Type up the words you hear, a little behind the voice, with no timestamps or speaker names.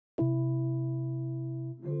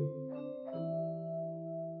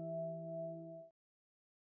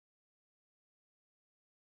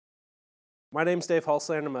My name's Dave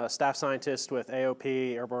Hulsland. I'm a staff scientist with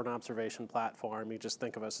AOP, Airborne Observation Platform. You just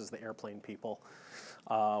think of us as the airplane people.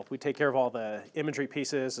 We take care of all the imagery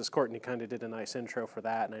pieces, as Courtney kind of did a nice intro for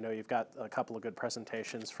that, and I know you've got a couple of good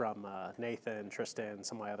presentations from Nathan, Tristan,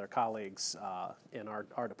 some of my other colleagues in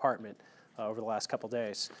our department over the last couple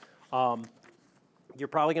days. You're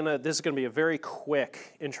probably this is gonna be a very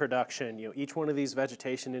quick introduction. Each one of these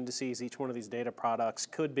vegetation indices, each one of these data products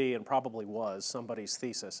could be and probably was somebody's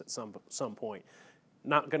thesis at some point.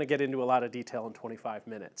 Not gonna get into a lot of detail in 25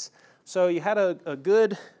 minutes. So you had a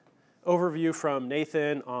good overview from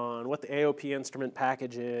Nathan on what the AOP instrument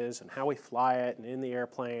package is and how we fly it and in the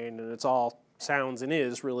airplane, and it's all sounds and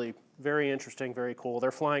is really very interesting, very cool. They're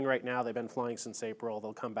flying right now. They've been flying since April.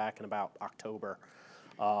 They'll come back in about October.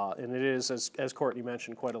 And it is, as Courtney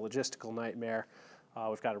mentioned, quite a logistical nightmare.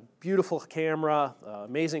 We've got a beautiful camera,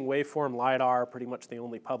 amazing waveform LiDAR, pretty much the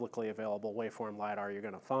only publicly available waveform LiDAR you're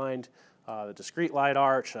going to find. The discrete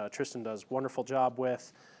LiDAR, which Tristan does a wonderful job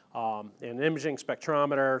with. An imaging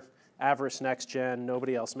spectrometer, Avris Next Gen.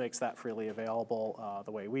 Nobody else makes that freely available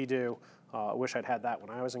the way we do. I wish I'd had that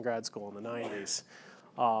when I was in grad school in the 90s.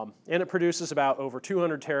 And it produces about over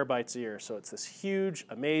 200 terabytes a year. So it's this huge,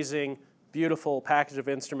 amazing, beautiful package of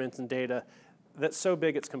instruments and data that's so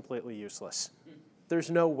big it's completely useless. There's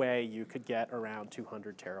no way you could get around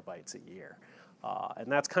 200 terabytes a year. And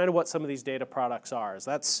that's kind of what some of these data products are.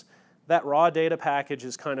 That raw data package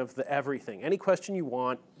is kind of the everything. Any question you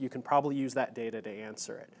want, you can probably use that data to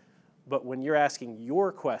answer it. But when you're asking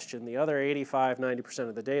your question, the other 85, 90%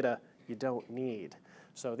 of the data you don't need.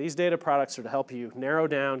 So these data products are to help you narrow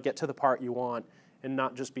down, get to the part you want, and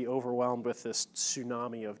not just be overwhelmed with this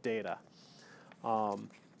tsunami of data.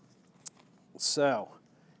 So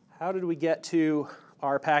how did we get to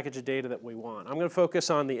our package of data that we want? I'm going to focus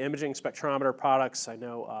on the imaging spectrometer products. I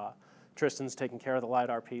know Tristan's taking care of the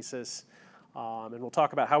LiDAR pieces, and we'll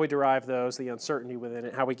talk about how we derive those, the uncertainty within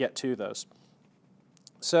it, how we get to those.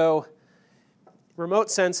 So remote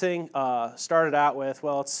sensing started out with,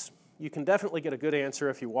 well, you can definitely get a good answer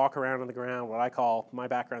if you walk around on the ground, what I call, my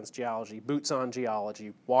background's geology, boots on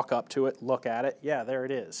geology, walk up to it, look at it, yeah, there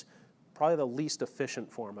it is. Probably the least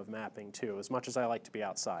efficient form of mapping too, as much as I like to be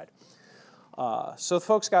outside. So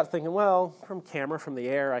folks got thinking, well, from camera, from the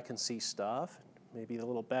air, I can see stuff, maybe a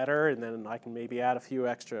little better, and then I can maybe add a few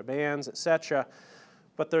extra bands, etc.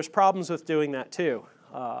 But there's problems with doing that too.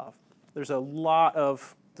 There's a lot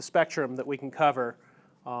of the spectrum that we can cover.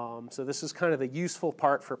 So this is kind of the useful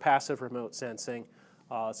part for passive remote sensing.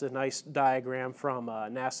 It's a nice diagram from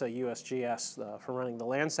NASA USGS for running the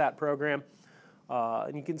Landsat program.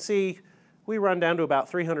 And you can see we run down to about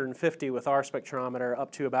 350 with our spectrometer,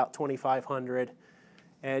 up to about 2,500.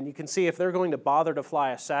 And you can see if they're going to bother to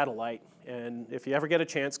fly a satellite, and if you ever get a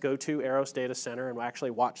chance, go to Aeros Data Center and actually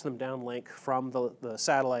watch them downlink from the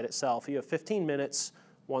satellite itself. You have 15 minutes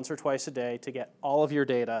once or twice a day to get all of your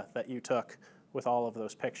data that you took with all of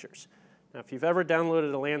those pictures. Now, if you've ever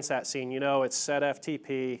downloaded a Landsat scene, you know it's set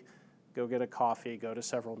FTP, go get a coffee, go to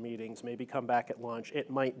several meetings, maybe come back at lunch, it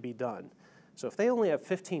might be done. So if they only have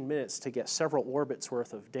 15 minutes to get several orbits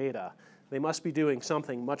worth of data, they must be doing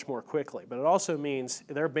something much more quickly. But it also means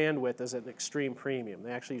their bandwidth is at an extreme premium.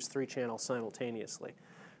 They actually use 3 channels simultaneously.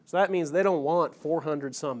 So that means they don't want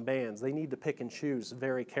 400 some bands. They need to pick and choose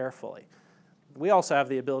very carefully. We also have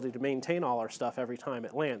the ability to maintain all our stuff every time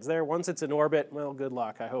it lands. There, once it's in orbit, well, good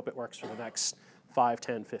luck. I hope it works for the next 5,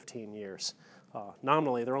 10, 15 years.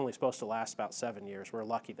 Nominally, they're only supposed to last about 7 years. We're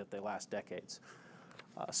lucky that they last decades.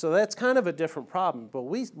 So that's kind of a different problem, but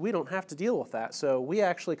we don't have to deal with that. So we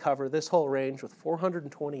actually cover this whole range with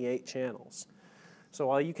 428 channels. So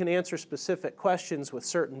while you can answer specific questions with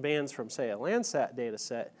certain bands from, say, a Landsat data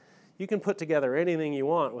set, you can put together anything you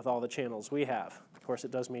want with all the channels we have. Of course,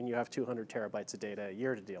 it does mean you have 200 terabytes of data a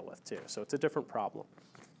year to deal with, too. So it's a different problem.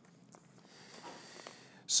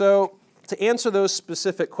 So to answer those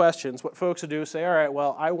specific questions, what folks will do is say, all right,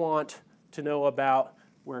 well, I want to know about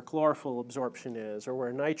where chlorophyll absorption is, or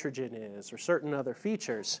where nitrogen is, or certain other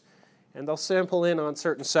features. And they'll sample in on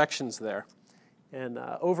certain sections there. And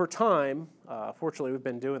over time, fortunately we've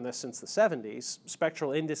been doing this since the 70s,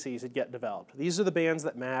 spectral indices would get developed. These are the bands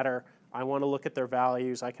that matter. I want to look at their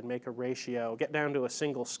values. I can make a ratio, get down to a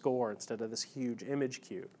single score instead of this huge image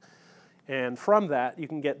cube. And from that, you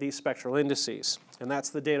can get these spectral indices. And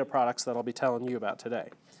that's the data products that I'll be telling you about today.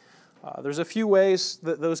 There's a few ways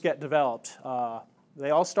that those get developed.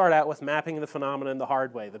 They all start out with mapping the phenomenon the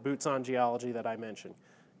hard way, the boots on geology that I mentioned.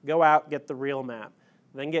 Go out, get the real map.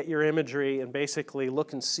 Then get your imagery and basically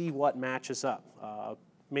look and see what matches up.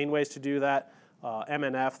 Main ways to do that,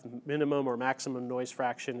 MNF, minimum or maximum noise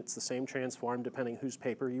fraction. It's the same transform depending whose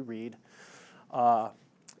paper you read.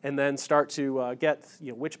 and then start to get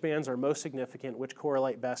which bands are most significant, which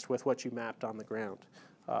correlate best with what you mapped on the ground.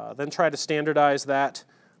 Then try to standardize that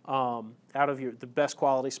out of the best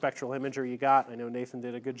quality spectral imager you got. I know Nathan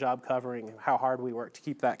did a good job covering how hard we work to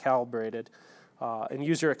keep that calibrated. And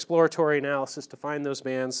use your exploratory analysis to find those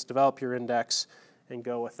bands, develop your index, and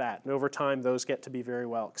go with that. And over time, those get to be very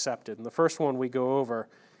well accepted. And the first one we go over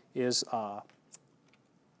is going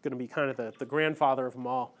to be kind of the grandfather of them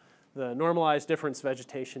all, the Normalized Difference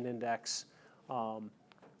Vegetation Index.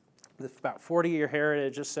 About 40-year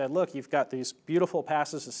heritage just said, look, you've got these beautiful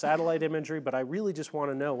passes of satellite imagery, but I really just want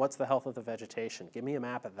to know what's the health of the vegetation. Give me a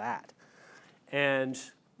map of that. And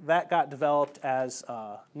that got developed as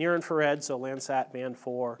near-infrared, so Landsat band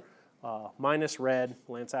 4, minus red,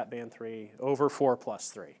 Landsat band 3, over 4 plus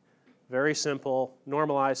 3. Very simple,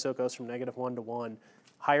 normalized, so it goes from -1 to 1.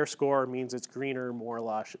 Higher score means it's greener, more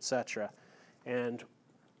lush, etc. And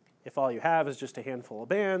if all you have is just a handful of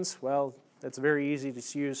bands, well, it's very easy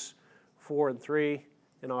to use 4 and 3,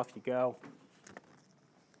 and off you go.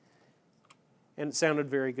 And it sounded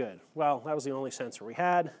very good. Well, that was the only sensor we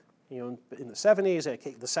had. In the 70s,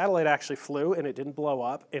 the satellite actually flew, and it didn't blow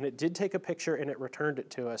up, and it did take a picture, and it returned it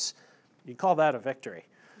to us. You'd call that a victory.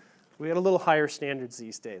 We had a little higher standards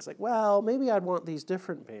these days. Like, well, maybe I'd want these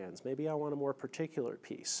different bands. Maybe I want a more particular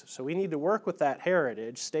piece. So we need to work with that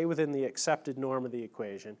heritage, stay within the accepted norm of the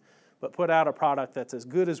equation, but put out a product that's as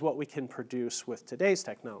good as what we can produce with today's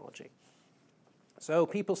technology. So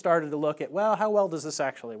people started to look at, well, how well does this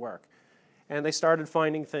actually work? And they started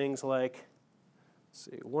finding things like, let's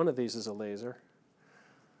see, one of these is a laser.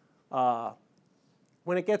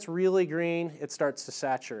 When it gets really green, it starts to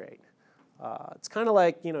saturate. It's kind of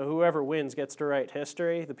like, whoever wins gets to write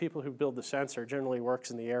history. The people who build the sensor generally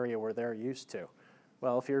works in the area where they're used to.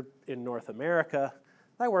 Well, if you're in North America,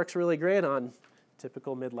 that works really great on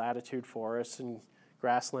typical mid-latitude forests and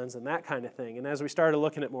grasslands and that kind of thing. And as we started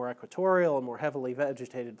looking at more equatorial and more heavily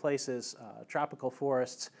vegetated places, tropical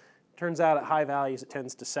forests, turns out at high values it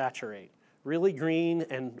tends to saturate. Really green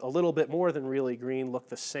and a little bit more than really green look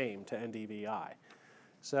the same to NDVI.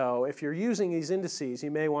 So if you're using these indices,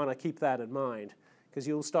 you may want to keep that in mind, because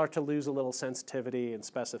you'll start to lose a little sensitivity and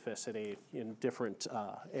specificity in different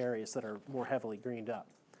areas that are more heavily greened up.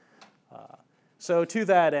 So to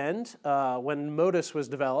that end, when MODIS was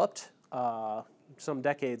developed some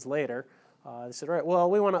decades later, they said, all right, well,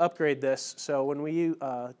 we want to upgrade this. So when we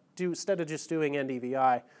instead of just doing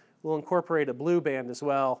NDVI, we'll incorporate a blue band as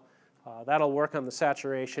well. That'll work on the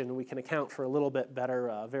saturation. We can account for a little bit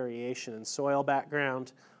better variation in soil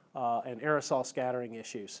background and aerosol scattering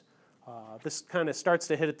issues. This kind of starts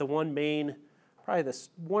to hit at the one main, probably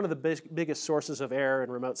one of the biggest sources of air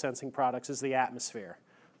in remote sensing products is the atmosphere.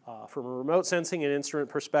 From a remote sensing and instrument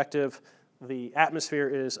perspective, the atmosphere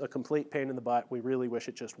is a complete pain in the butt. We really wish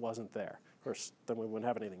it just wasn't there. Of course, then we wouldn't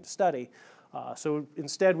have anything to study. So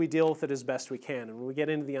instead, we deal with it as best we can. And when we get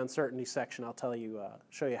into the uncertainty section, I'll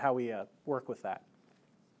show you how we work with that.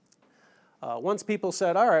 Once people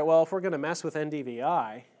said, all right, well, if we're going to mess with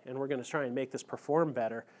NDVI and we're going to try and make this perform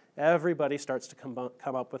better, everybody starts to come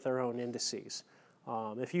up with their own indices.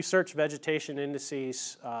 If you search vegetation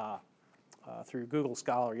indices through Google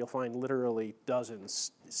Scholar, you'll find literally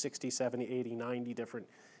dozens, 60, 70, 80, 90 different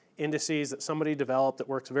indices that somebody developed that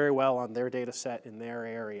works very well on their data set in their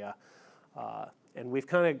area. And we've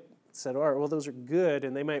kind of said, all right, well, those are good,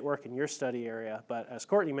 and they might work in your study area, but as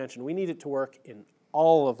Courtney mentioned, we need it to work in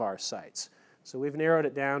all of our sites. So we've narrowed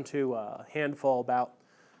it down to a handful, about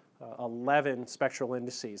 11 spectral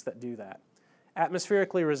indices that do that.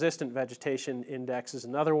 Atmospherically resistant vegetation index is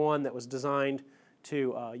another one that was designed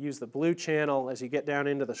to use the blue channel. As you get down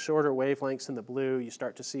into the shorter wavelengths in the blue, you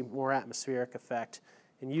start to see more atmospheric effect.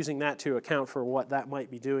 And using that to account for what that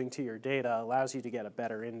might be doing to your data allows you to get a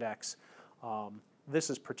better index.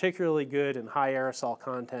 This is particularly good in high aerosol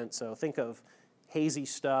content, so think of hazy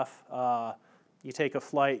stuff. You take a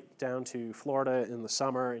flight down to Florida in the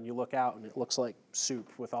summer and you look out and it looks like soup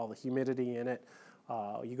with all the humidity in it.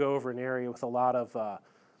 You go over an area with a lot of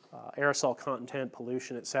aerosol content,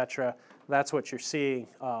 pollution, etc. That's what you're seeing,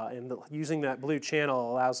 and using that blue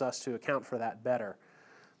channel allows us to account for that better.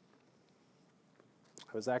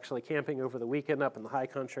 I was actually camping over the weekend up in the high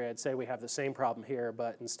country. I'd say we have the same problem here,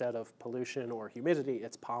 but instead of pollution or humidity,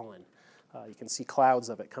 it's pollen. You can see clouds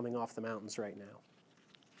of it coming off the mountains right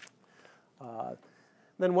now.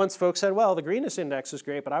 Then once folks said, well, the greenness index is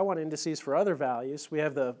great, but I want indices for other values, we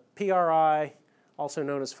have the PRI, also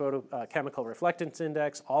known as photochemical reflectance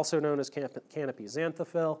index, also known as canopy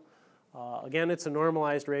xanthophyll. Again, it's a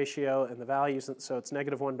normalized ratio, and the values, so it's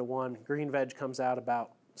 -1 to 1. Green veg comes out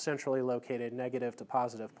about centrally located, negative to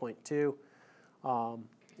 +0.2.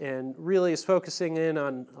 And really is focusing in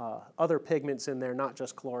on other pigments in there, not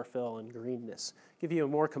just chlorophyll and greenness. Give you a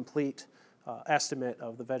more complete estimate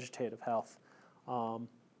of the vegetative health.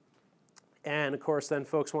 And of course, then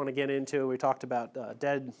folks want to get into, we talked about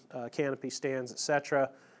dead canopy stands, et cetera.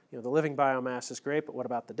 You know, the living biomass is great, but what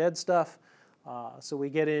about the dead stuff? So we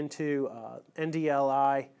get into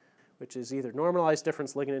NDLI, which is either normalized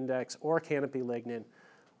difference lignin index or canopy lignin.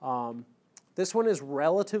 This one is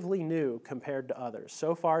relatively new compared to others.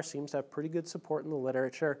 So far seems to have pretty good support in the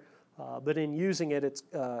literature, but in using it,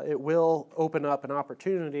 it will open up an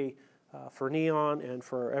opportunity for NEON and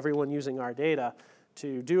for everyone using our data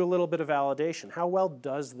to do a little bit of validation. How well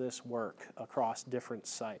does this work across different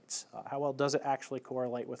sites? How well does it actually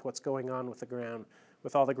correlate with what's going on with the ground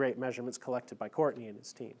with all the great measurements collected by Courtney and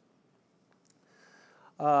his team?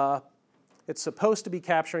 It's supposed to be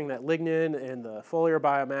capturing that lignin and the foliar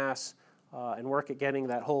biomass and work at getting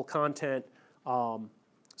that whole content.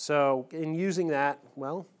 So in using that,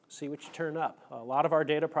 well, see what you turn up. A lot of our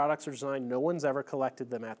data products are designed, no one's ever collected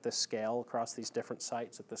them at this scale across these different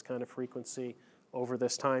sites at this kind of frequency over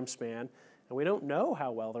this time span, and we don't know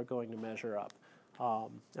how well they're going to measure up.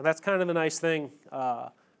 And that's kind of the nice thing,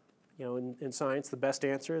 you know, in science, the best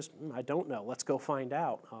answer is, I don't know, let's go find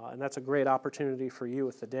out. And that's a great opportunity for you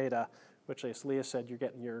with the data, which, as Leah said, you're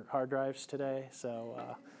getting your hard drives today, so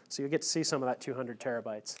you'll get to see some of that 200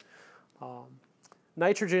 terabytes.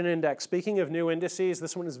 Nitrogen index, speaking of new indices,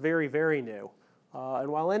 this one is very, very new. And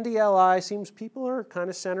while NDLI seems people are kind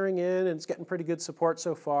of centering in and it's getting pretty good support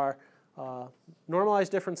so far,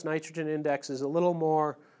 normalized difference nitrogen index is a little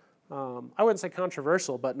more, I wouldn't say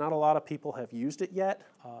controversial, but not a lot of people have used it yet.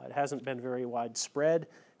 It hasn't been very widespread,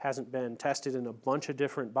 hasn't been tested in a bunch of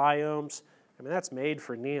different biomes. I mean, that's made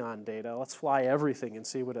for NEON data. Let's fly everything and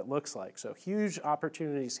see what it looks like. So huge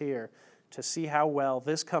opportunities here to see how well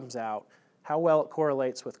this comes out, how well it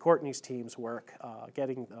correlates with Courtney's team's work,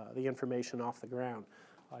 getting the information off the ground.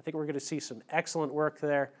 I think we're going to see some excellent work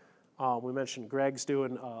there. We mentioned Greg's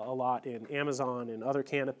doing a lot in Amazon and other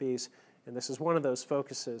canopies, and this is one of those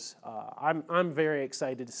focuses. I'm very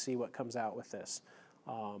excited to see what comes out with this.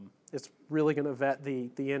 It's really going to vet the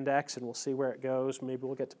index, and we'll see where it goes. Maybe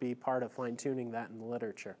we'll get to be part of fine-tuning that in the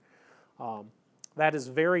literature. That is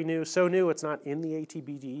very new, so new it's not in the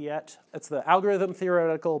ATBD yet. It's the algorithm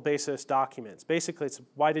theoretical basis documents. Basically, it's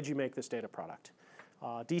why did you make this data product?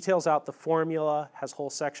 Details out the formula, has whole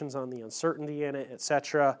sections on the uncertainty in it,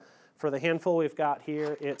 etc. For the handful we've got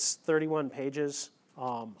here, it's 31 pages.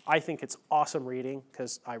 I think it's awesome reading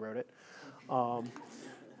because I wrote it.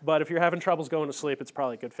 But if you're having troubles going to sleep, it's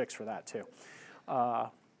probably a good fix for that too.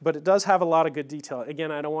 But it does have a lot of good detail.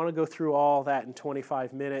 Again, I don't want to go through all that in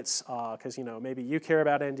 25 minutes because you know, maybe you care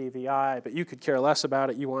about NDVI, but you could care less about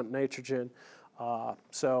it. You want nitrogen.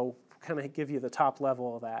 So kind of give you the top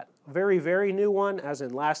level of that. Very, very new one, as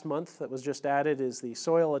in last month that was just added, is the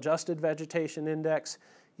Soil Adjusted Vegetation Index.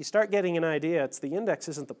 You start getting an idea. It's the index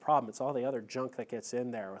isn't the problem. It's all the other junk that gets in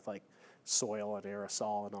there with like soil and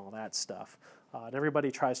aerosol and all that stuff. And everybody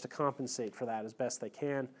tries to compensate for that as best they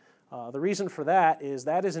can. The reason for that is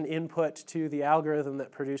an input to the algorithm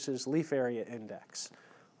that produces leaf area index.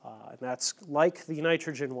 And that's like the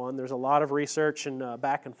nitrogen one. There's a lot of research and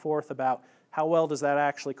back and forth about how well does that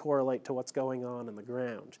actually correlate to what's going on in the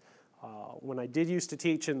ground. When I did used to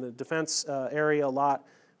teach in the defense area a lot,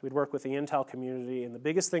 we'd work with the Intel community, and the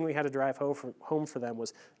biggest thing we had to drive home for them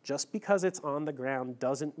was just because it's on the ground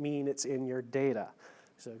doesn't mean it's in your data.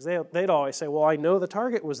 So they'd always say, well, I know the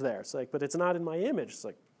target was there. It's like, but it's not in my image. It's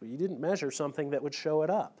like, well, you didn't measure something that would show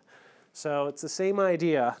it up. So it's the same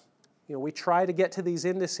idea. You know, we try to get to these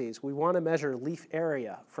indices. We want to measure leaf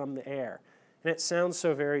area from the air. And it sounds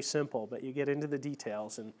so very simple, but you get into the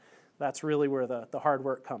details, and that's really where the hard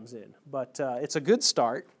work comes in. But it's a good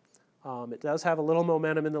start. It does have a little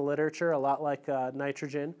momentum in the literature, a lot like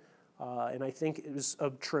nitrogen. And I think it was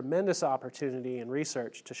a tremendous opportunity in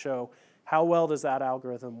research to show how well does that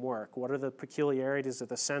algorithm work? What are the peculiarities of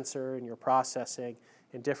the sensor and your processing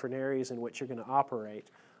in different areas in which you're going to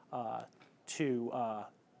operate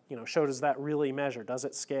you know, show does that really measure? Does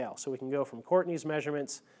it scale? So we can go from Courtney's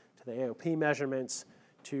measurements to the AOP measurements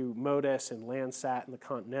to MODIS and Landsat and the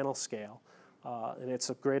continental scale. And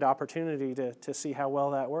it's a great opportunity to see how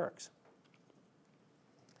well that works.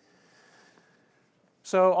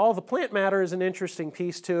 So all the plant matter is an interesting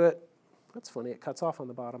piece to it. That's funny, it cuts off on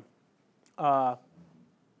the bottom.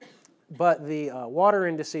 But the water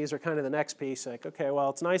indices are kind of the next piece. Like, okay, well,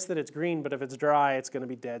 it's nice that it's green, but if it's dry, it's going to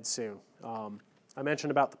be dead soon. I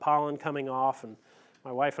mentioned about the pollen coming off, and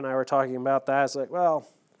my wife and I were talking about that. It's like, well,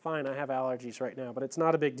 fine, I have allergies right now, but it's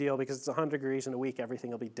not a big deal because it's 100 degrees in a week,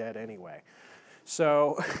 everything will be dead anyway.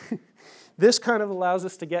 So this kind of allows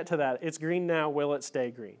us to get to that. It's green now, will it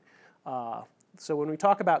stay green? So when we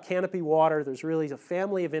talk about canopy water, there's really a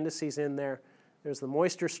family of indices in there. There's the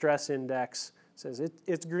moisture stress index. It says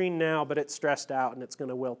it's green now, but it's stressed out and it's going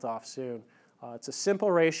to wilt off soon. It's a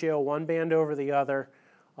simple ratio, one band over the other.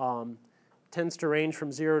 Tends to range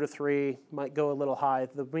from 0 to 3, might go a little high.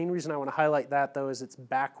 The main reason I want to highlight that, though, is it's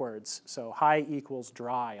backwards. So high equals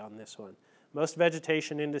dry on this one. Most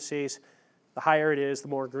vegetation indices, the higher it is, the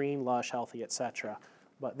more green, lush, healthy, etc.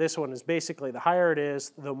 But this one is basically the higher it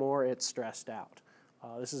is, the more it's stressed out.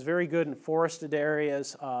 This is very good in forested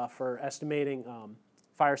areas for estimating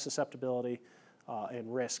fire susceptibility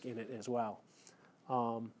and risk in it as well.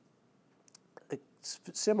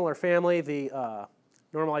 Similar family, the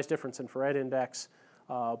normalized difference infrared index,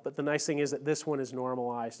 but the nice thing is that this one is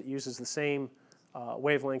normalized. It uses the same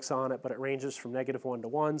wavelengths on it, but it ranges from -1 to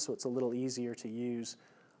 1, so it's a little easier to use.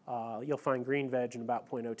 You'll find green veg in about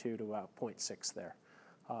 0.02 to about 0.6 there.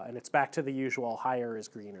 And it's back to the usual, higher is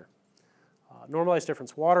greener. Normalized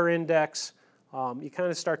difference water index, you kind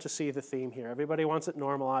of start to see the theme here. Everybody wants it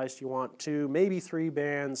normalized. You want 2, maybe 3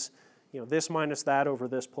 bands, this minus that over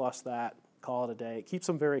this plus that, call it a day. It keeps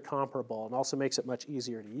them very comparable and also makes it much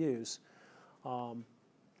easier to use.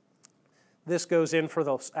 This goes in for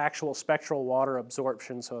the actual spectral water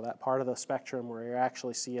absorption, so that part of the spectrum where you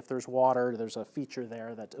actually see if there's water, there's a feature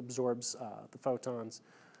there that absorbs the photons.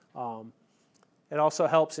 It also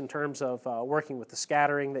helps in terms of working with the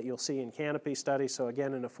scattering that you'll see in canopy studies. So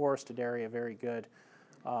again, in a forested area, very good.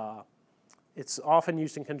 It's often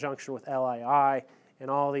used in conjunction with LII, and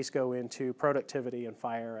all of these go into productivity and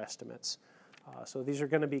fire estimates. So these are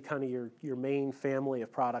going to be kind of your main family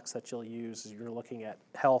of products that you'll use as you're looking at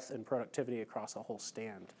health and productivity across a whole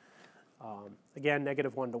stand. Again,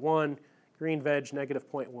 -1 to 1, green veg,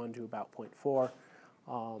 -0.1 to about 0.4.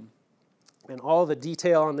 And all the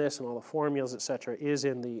detail on this and all the formulas, et cetera, is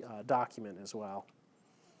in the document as well.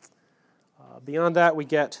 Beyond that, we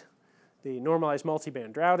get the normalized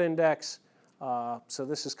multiband drought index. So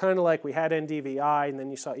this is kind of like we had NDVI, and then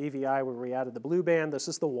you saw EVI where we added the blue band. This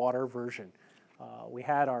is the water version. We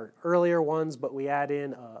had our earlier ones, but we add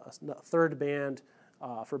in a third band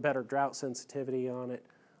for better drought sensitivity on it.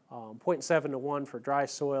 0.7 to 1 for dry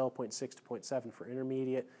soil, 0.6 to 0.7 for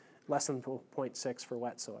intermediate, less than 0.6 for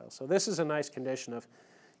wet soil. So this is a nice condition of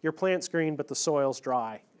your plant's green, but the soil's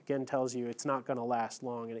dry. Again, tells you it's not going to last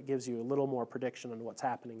long, and it gives you a little more prediction on what's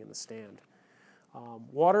happening in the stand.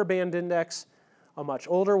 Water band index, a much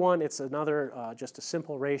older one. It's another, just a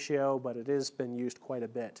simple ratio, but it has been used quite a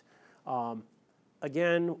bit.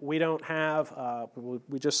 Again, we don't have,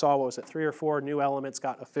 we just saw, what was it, 3 or 4 new elements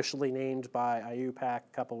got officially named by IUPAC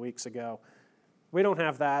a couple weeks ago. We don't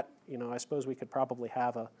have that. I suppose we could probably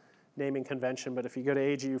have a naming convention, but if you go to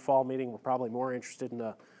AGU fall meeting, we're probably more interested in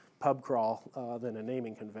a pub crawl than a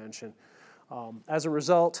naming convention. As a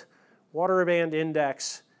result, water band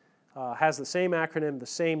index has the same acronym, the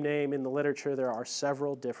same name in the literature. There are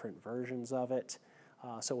several different versions of it.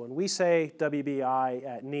 So when we say WBI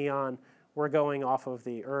at NEON, we're going off of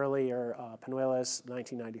the earlier Penuelas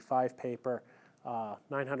 1995 paper,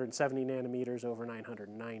 970 nanometers over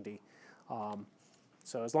 990.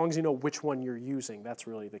 So as long as you know which one you're using, that's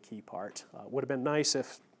really the key part. Would have been nice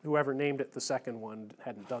if whoever named it the second one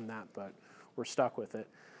hadn't done that, but we're stuck with it.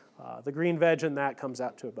 The green veg in that comes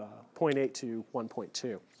out to about 0.8 to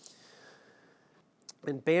 1.2.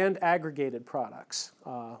 And band aggregated products.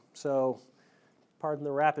 So pardon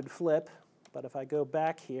the rapid flip, but if I go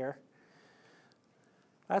back here,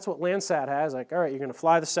 that's what Landsat has. Like, all right, you're going to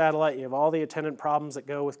fly the satellite. You have all the attendant problems that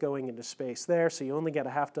go with going into space there, so you only get a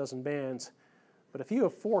half dozen bands. But if you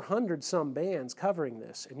have 400 some bands covering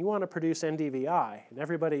this, and you want to produce NDVI, and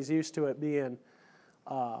everybody's used to it being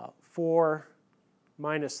 4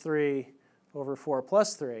 minus 3 over 4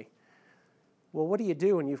 plus 3, well, what do you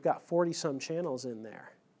do when you've got 40 some channels in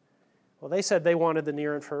there? Well, they said they wanted the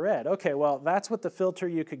near infrared. Okay, well, that's what the filter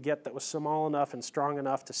you could get that was small enough and strong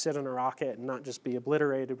enough to sit on a rocket and not just be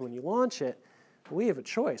obliterated when you launch it. We have a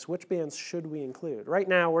choice. Which bands should we include? Right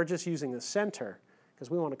now, we're just using the center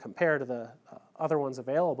because we want to compare to the other ones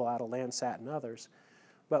available out of Landsat and others.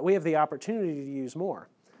 But we have the opportunity to use more.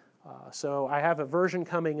 So I have a version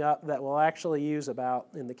coming up that will actually use about,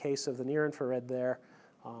 in the case of the near infrared there,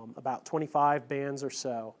 about 25 bands or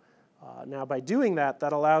so. Now by doing that,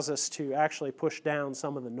 that allows us to actually push down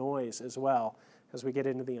some of the noise as well as we get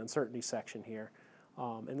into the uncertainty section here.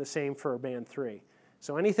 And the same for band 3.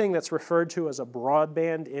 So anything that's referred to as a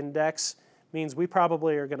broadband index means we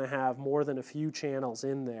probably are going to have more than a few channels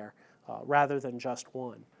in there rather than just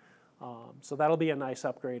one. So that'll be a nice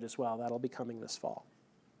upgrade as well. That'll be coming this fall.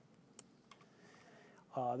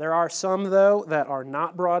 There are some, though, that are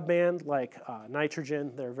not broadband, like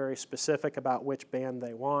nitrogen. They're very specific about which band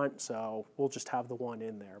they want, so we'll just have the one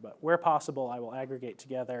in there. But where possible, I will aggregate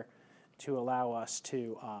together to allow us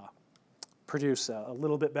to produce a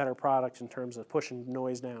little bit better product in terms of pushing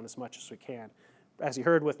noise down as much as we can. As you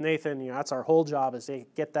heard with Nathan, that's our whole job, is to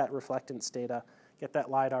get that reflectance data, get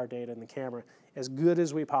that LiDAR data in the camera as good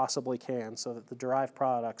as we possibly can so that the derived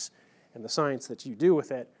products and the science that you do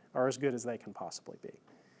with it are as good as they can possibly be.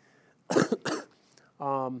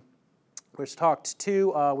 Which talked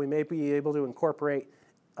to, we may be able to incorporate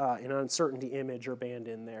an uncertainty image or band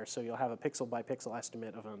in there, so you'll have a pixel by pixel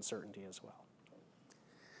estimate of uncertainty as well.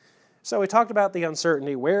 So we talked about the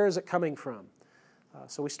uncertainty. Where is it coming from?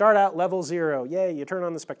 So we start out level 0. Yay, you turn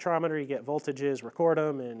on the spectrometer, you get voltages, record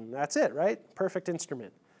them, and that's it, right? Perfect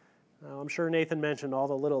instrument. I'm sure Nathan mentioned all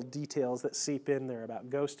the little details that seep in there about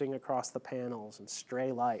ghosting across the panels and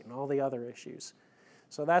stray light and all the other issues.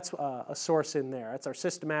 So that's a source in there. That's our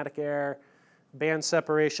systematic error, band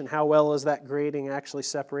separation. How well is that grading actually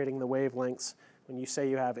separating the wavelengths? When you say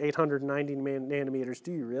you have 890 nanometers,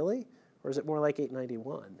 do you really? Or is it more like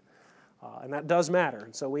 891? And that does matter,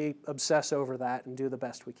 and so we obsess over that and do the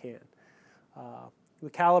best we can. We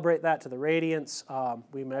calibrate that to the radiance.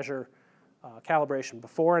 We measure calibration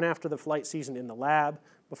before and after the flight season in the lab.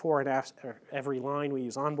 Before and after every line, we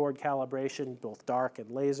use onboard calibration, both dark and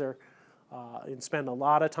laser, and spend a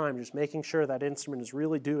lot of time just making sure that instrument is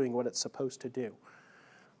really doing what it's supposed to do.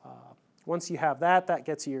 Once you have that, that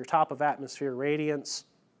gets you your top of atmosphere radiance.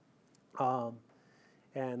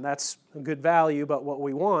 And that's a good value, but what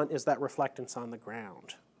we want is that reflectance on the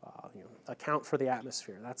ground. Account for the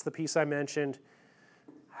atmosphere. That's the piece I mentioned.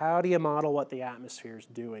 How do you model what the atmosphere is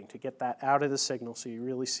doing to get that out of the signal so you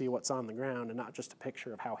really see what's on the ground and not just a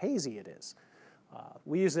picture of how hazy it is?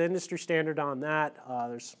 We use the industry standard on that.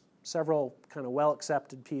 There's several kind of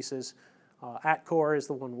well-accepted pieces. AtCore is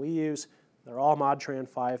the one we use. They're all Modtran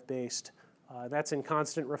 5 based. That's in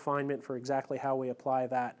constant refinement for exactly how we apply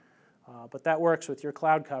that. But that works with your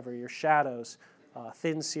cloud cover, your shadows,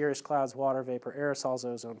 thin cirrus clouds, water vapor, aerosols,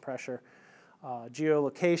 ozone pressure,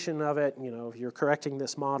 geolocation of it. If you're correcting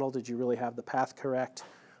this model, did you really have the path correct?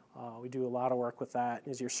 We do a lot of work with that.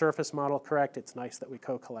 Is your surface model correct? It's nice that we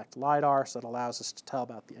co-collect LiDAR, so it allows us to tell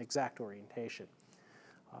about the exact orientation.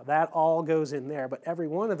 That all goes in there, but every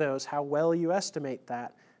one of those, how well you estimate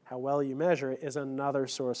that, how well you measure it, is another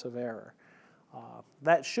source of error.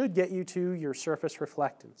 That should get you to your surface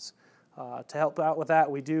reflectance. To help out with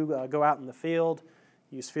that, we do go out in the field,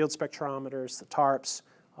 use field spectrometers, the TARPs,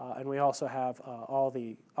 and we also have all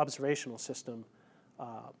the observational system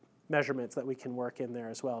measurements that we can work in there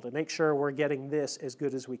as well to make sure we're getting this as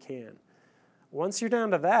good as we can. Once you're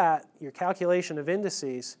down to that, your calculation of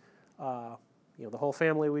indices, the whole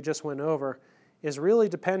family we just went over, is really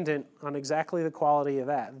dependent on exactly the quality of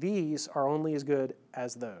that. These are only as good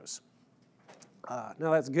as those.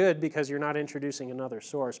 Now that's good because you're not introducing another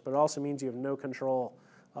source, but it also means you have no control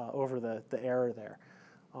over the error there.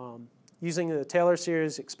 Using the Taylor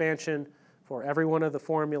series expansion for every one of the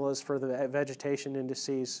formulas for the vegetation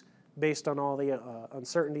indices based on all the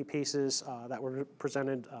uncertainty pieces that were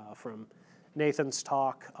presented from Nathan's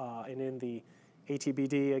talk and in the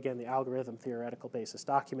ATBD, again, the algorithm theoretical basis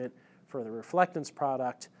document for the reflectance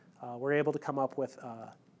product, we're able to come up with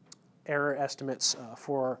error estimates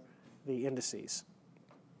for the indices.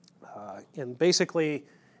 And basically,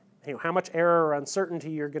 how much error or uncertainty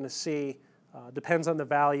you're going to see depends on the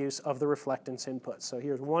values of the reflectance input. So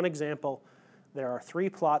here's one example. There are 3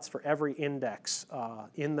 plots for every index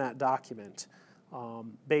in that document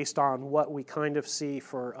based on what we kind of see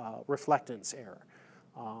for reflectance error.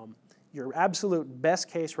 Your absolute best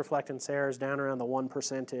case reflectance error is down around the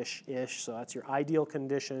 1%-ish, so that's your ideal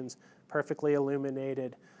conditions, perfectly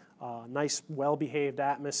illuminated, nice, well-behaved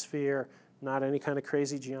atmosphere, not any kind of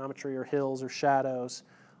crazy geometry or hills or shadows.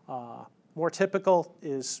 More typical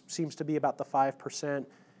seems to be about the 5%.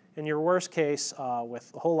 In your worst case,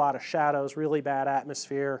 with a whole lot of shadows, really bad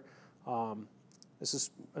atmosphere, this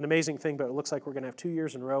is an amazing thing, but it looks like we're going to have 2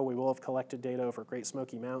 years in a row we will have collected data over Great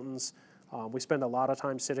Smoky Mountains. We spend a lot of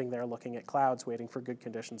time sitting there looking at clouds, waiting for good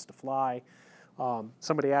conditions to fly.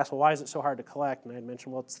 Somebody asked, well, why is it so hard to collect? And I had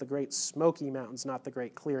mentioned, well, it's the Great Smoky Mountains, not the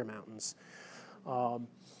Great Clear Mountains.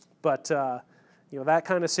 That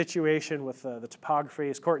kind of situation with the topography,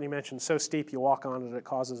 as Courtney mentioned, so steep you walk on it, it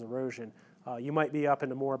causes erosion. You might be up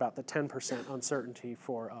into more about the 10% uncertainty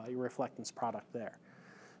for your reflectance product there.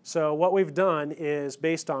 So what we've done is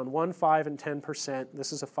based on 1, 5, and 10%,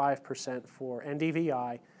 this is a 5% for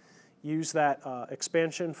NDVI, use that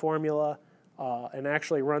expansion formula and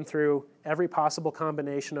actually run through every possible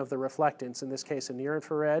combination of the reflectance, in this case a near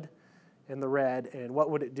infrared and the red, and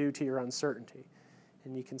what would it do to your uncertainty.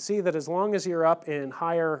 And you can see that as long as you're up in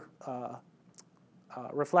higher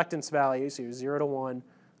reflectance values, 0 to 1,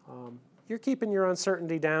 you're keeping your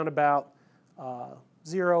uncertainty down about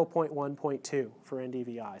 0.1, 0.2 for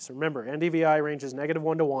NDVI. So remember, NDVI range is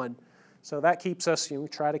 -1 to 1, so that keeps us,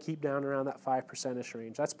 try to keep down around that 5%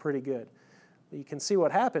 range. That's pretty good. But you can see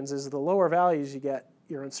what happens is the lower values you get,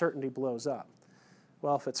 your uncertainty blows up.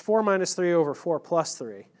 Well, if it's 4 minus 3 over 4 plus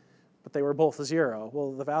 3, but they were both 0,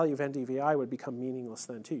 well, the value of NDVI would become meaningless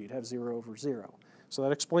then too. You'd have 0 over 0. So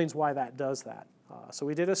that explains why that does that. So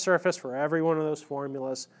we did a surface for every one of those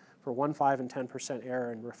formulas for 1, 5, and 10%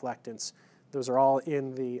 error in reflectance. Those are all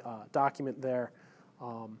in the document there.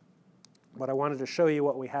 But I wanted to show you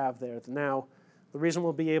what we have there. Now, the reason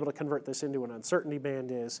we'll be able to convert this into an uncertainty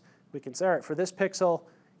band is we can say, all right, for this pixel,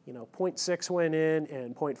 0.6 went in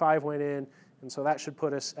and 0.5 went in, and so that should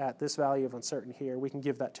put us at this value of uncertainty here. We can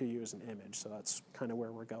give that to you as an image, so that's kind of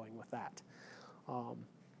where we're going with that.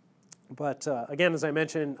 But again, as I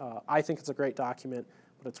mentioned, I think it's a great document,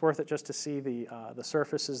 but it's worth it just to see the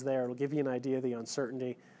surfaces there. It'll give you an idea of the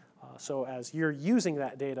uncertainty. So as you're using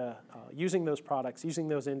that data, using those products, using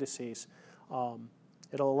those indices,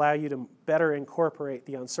 it'll allow you to better incorporate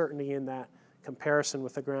the uncertainty in that comparison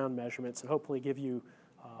with the ground measurements and hopefully give you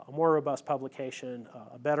a more robust publication,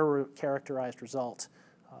 a better characterized result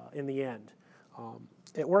in the end.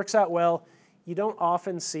 It works out well. You don't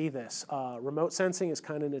often see this. Remote sensing is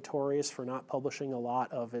kind of notorious for not publishing a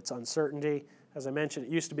lot of its uncertainty. As I mentioned,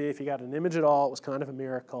 it used to be if you got an image at all, it was kind of a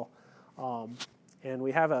miracle. And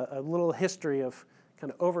we have a little history of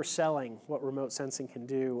kind of overselling what remote sensing can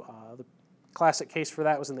do. The classic case for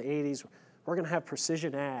that was in the 80s. We're going to have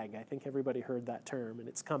precision ag. I think everybody heard that term, and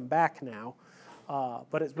it's come back now.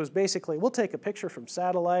 But it was basically, we'll take a picture from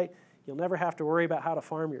satellite. You'll never have to worry about how to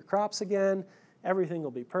farm your crops again. Everything will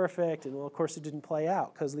be perfect. And well, of course, it didn't play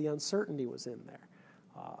out because the uncertainty was in there.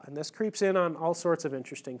 And this creeps in on all sorts of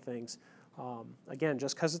interesting things. Again,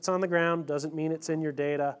 just because it's on the ground doesn't mean it's in your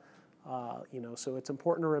data. So it's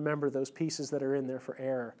important to remember those pieces that are in there for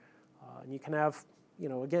error. And you can have,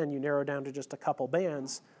 again, you narrow down to just a couple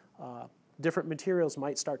bands. Different materials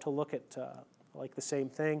might start to look at like the same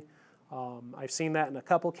thing. I've seen that in a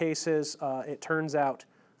couple cases. It turns out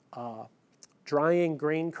drying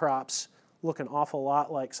grain crops look an awful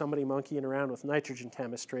lot like somebody monkeying around with nitrogen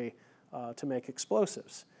chemistry to make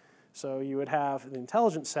explosives. So you would have the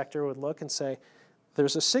intelligence sector would look and say,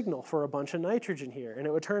 there's a signal for a bunch of nitrogen here, and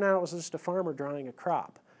it would turn out it was just a farmer drying a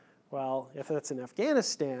crop. Well, if that's in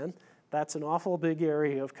Afghanistan, that's an awful big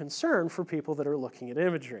area of concern for people that are looking at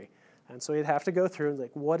imagery. And so you'd have to go through and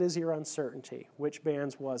like, what is your uncertainty? Which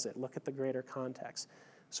bands was it? Look at the greater context.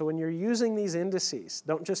 So when you're using these indices,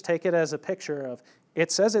 don't just take it as a picture of, it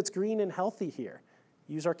says it's green and healthy here.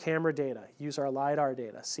 Use our camera data, use our LiDAR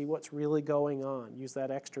data, see what's really going on, use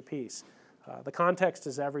that extra piece. The context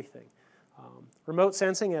is everything. Remote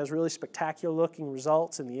sensing has really spectacular looking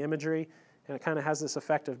results in the imagery, and it kind of has this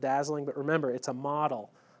effect of dazzling, but remember, it's a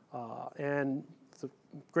model. And the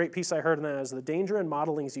great piece I heard in that is the danger in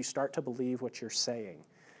modeling is you start to believe what you're saying.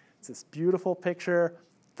 It's this beautiful picture,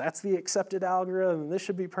 that's the accepted algorithm, this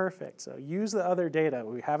should be perfect. So use the other data,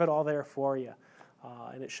 we have it all there for you,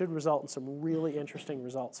 and it should result in some really interesting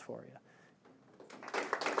results for you.